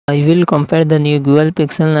I will compare the new Google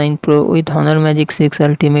Pixel 9 Pro with Honor Magic 6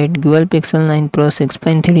 Ultimate. Google Pixel 9 Pro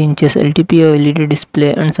 6.3 inches LTPO LED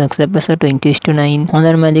display and success ratio 20:9.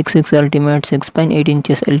 Honor Magic 6 Ultimate 6.8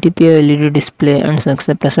 inches LTPO LED display and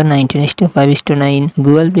success ratio 19:5:9.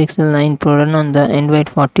 Google Pixel 9 Pro run on the Android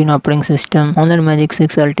 14 operating system. Honor Magic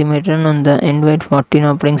 6 Ultimate run on the Android 14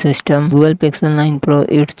 operating system. Google Pixel 9 Pro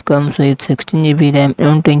it comes with 16GB RAM,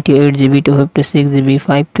 128GB, 256GB,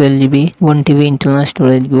 512GB, 1TB internal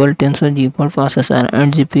storage. Google Tensor G4 processor,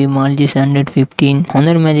 8GB Mali 115.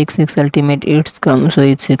 Honor Magic 6 Ultimate it comes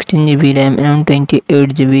with 16GB RAM,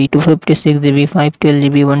 128GB, 256GB,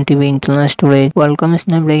 512GB, 1TB internal storage. Qualcomm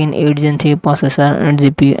Snapdragon 8 Gen 3 processor,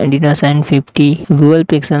 8GB Adreno 950. Google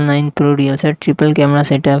Pixel 9 Pro real set triple camera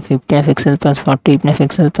setup, 50MP plus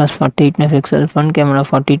 40MP plus 48MP, front camera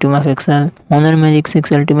 42MP. Honor Magic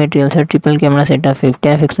 6 Ultimate real set triple camera setup,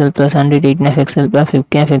 50MP plus 108MP plus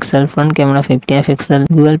 50MP, front camera 50MP.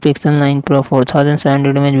 Google Pixel 9 Pro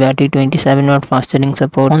 4700 mAh battery, 27W fast charging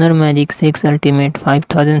support. Honor Magic 6 Ultimate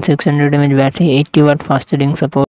 5600 mAh battery, 80W fast charging support.